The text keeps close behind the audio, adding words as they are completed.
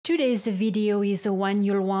Today's video is the one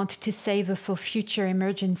you'll want to save for future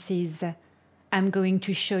emergencies. I'm going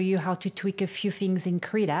to show you how to tweak a few things in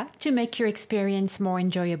Krita to make your experience more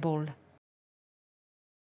enjoyable.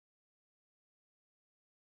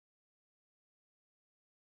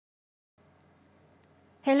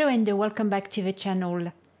 Hello and welcome back to the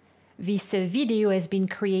channel. This video has been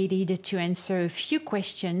created to answer a few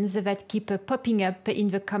questions that keep popping up in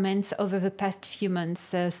the comments over the past few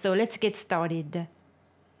months, so let's get started.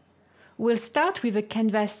 We'll start with the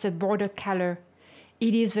canvas border color.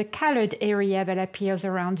 It is the colored area that appears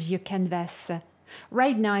around your canvas.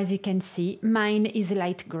 Right now, as you can see, mine is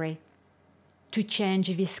light gray. To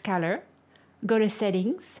change this color, go to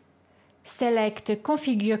Settings, select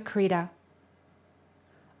Configure Krita.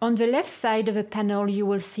 On the left side of the panel, you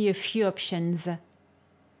will see a few options.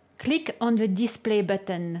 Click on the Display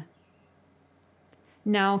button.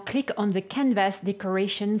 Now click on the Canvas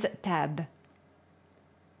Decorations tab.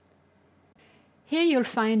 Here you'll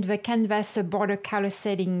find the canvas border color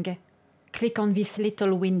setting. Click on this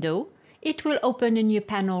little window. It will open a new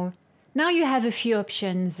panel. Now you have a few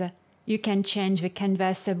options. You can change the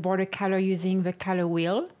canvas border color using the color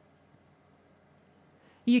wheel.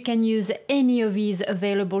 You can use any of these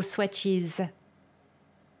available swatches.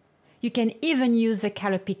 You can even use a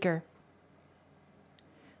color picker.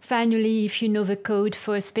 Finally, if you know the code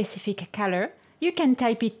for a specific color, you can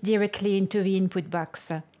type it directly into the input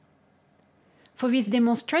box. For this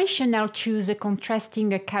demonstration, I'll choose a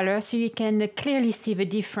contrasting color so you can clearly see the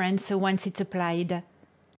difference once it's applied.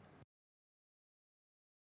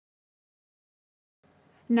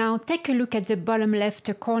 Now take a look at the bottom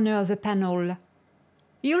left corner of the panel.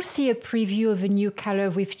 You'll see a preview of the new color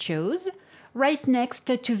we've chose, right next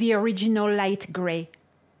to the original light gray.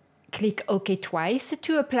 Click OK twice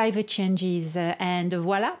to apply the changes, and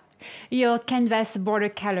voila! Your canvas border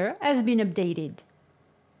color has been updated.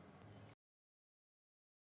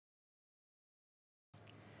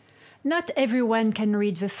 Not everyone can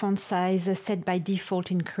read the font size set by default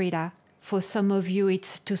in Krita. For some of you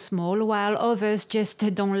it's too small, while others just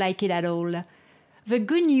don't like it at all. The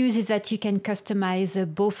good news is that you can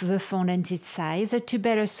customize both the font and its size to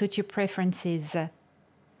better suit your preferences.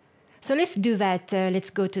 So let's do that. Let's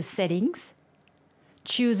go to Settings.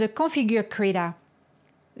 Choose Configure Krita.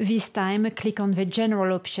 This time click on the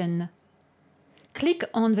General option. Click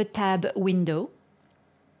on the tab window.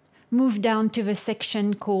 Move down to the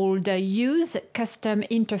section called Use Custom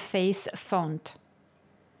Interface Font.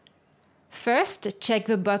 First, check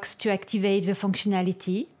the box to activate the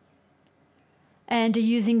functionality. And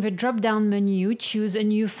using the drop-down menu, choose a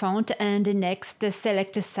new font and next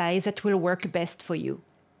select a size that will work best for you.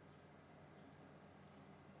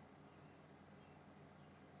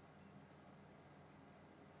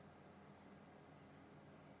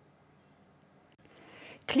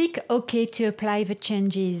 Click OK to apply the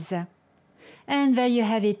changes. And there you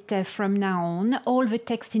have it. From now on, all the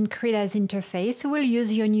text in Krita's interface will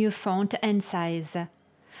use your new font and size.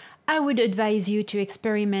 I would advise you to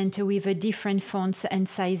experiment with the different fonts and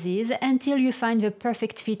sizes until you find the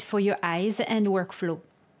perfect fit for your eyes and workflow.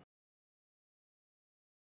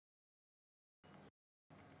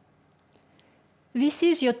 This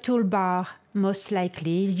is your toolbar. Most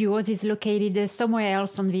likely, yours is located somewhere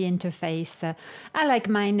else on the interface. I like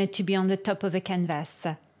mine to be on the top of the canvas.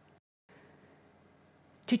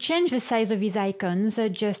 To change the size of these icons,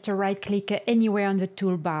 just right-click anywhere on the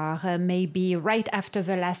toolbar, maybe right after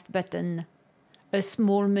the last button. A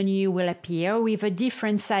small menu will appear with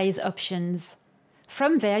different size options.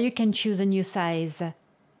 From there, you can choose a new size.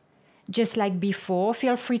 Just like before,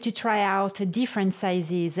 feel free to try out different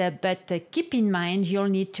sizes, but keep in mind you'll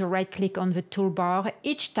need to right-click on the toolbar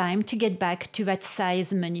each time to get back to that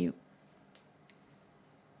size menu.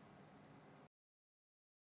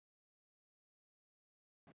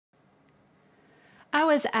 I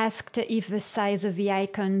was asked if the size of the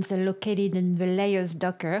icons located in the Layers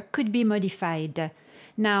docker could be modified.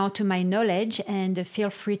 Now, to my knowledge, and feel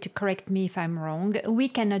free to correct me if I'm wrong, we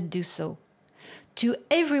cannot do so. To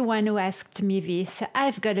everyone who asked me this,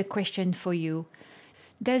 I've got a question for you.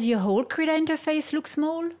 Does your whole Krita interface look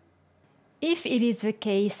small? If it is the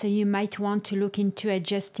case, you might want to look into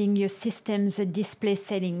adjusting your system's display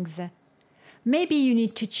settings. Maybe you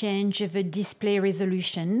need to change the display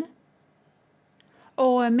resolution,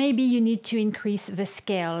 or maybe you need to increase the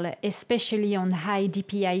scale, especially on high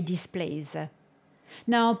DPI displays.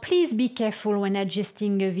 Now, please be careful when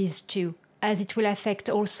adjusting these two, as it will affect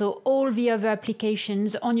also all the other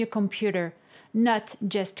applications on your computer, not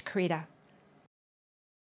just Krita.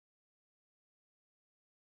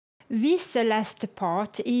 This last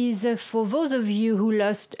part is for those of you who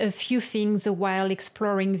lost a few things while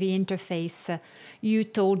exploring the interface. You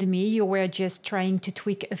told me you were just trying to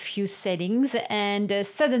tweak a few settings and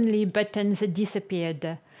suddenly buttons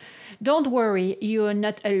disappeared. Don't worry, you're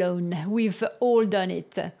not alone. We've all done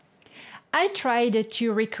it. I tried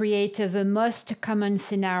to recreate the most common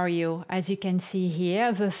scenario. As you can see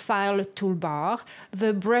here, the File toolbar,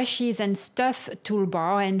 the Brushes and Stuff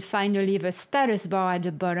toolbar, and finally the status bar at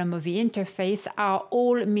the bottom of the interface are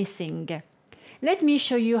all missing. Let me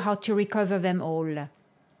show you how to recover them all.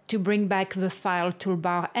 To bring back the File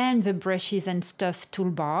toolbar and the Brushes and Stuff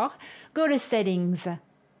toolbar, go to Settings.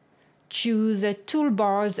 Choose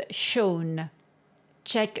Toolbars Shown.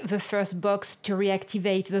 Check the first box to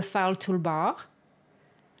reactivate the File toolbar.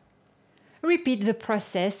 Repeat the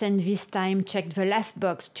process and this time check the last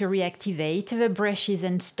box to reactivate the Brushes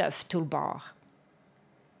and Stuff toolbar.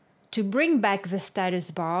 To bring back the status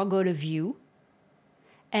bar, go to View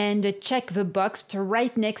and check the box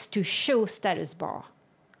right next to Show Status Bar.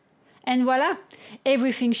 And voila!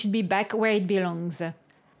 Everything should be back where it belongs.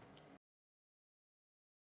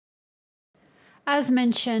 As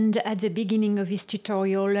mentioned at the beginning of this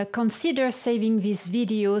tutorial, consider saving this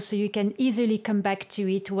video so you can easily come back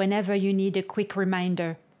to it whenever you need a quick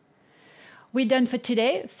reminder. We're done for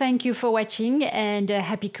today. Thank you for watching and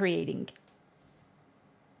happy creating.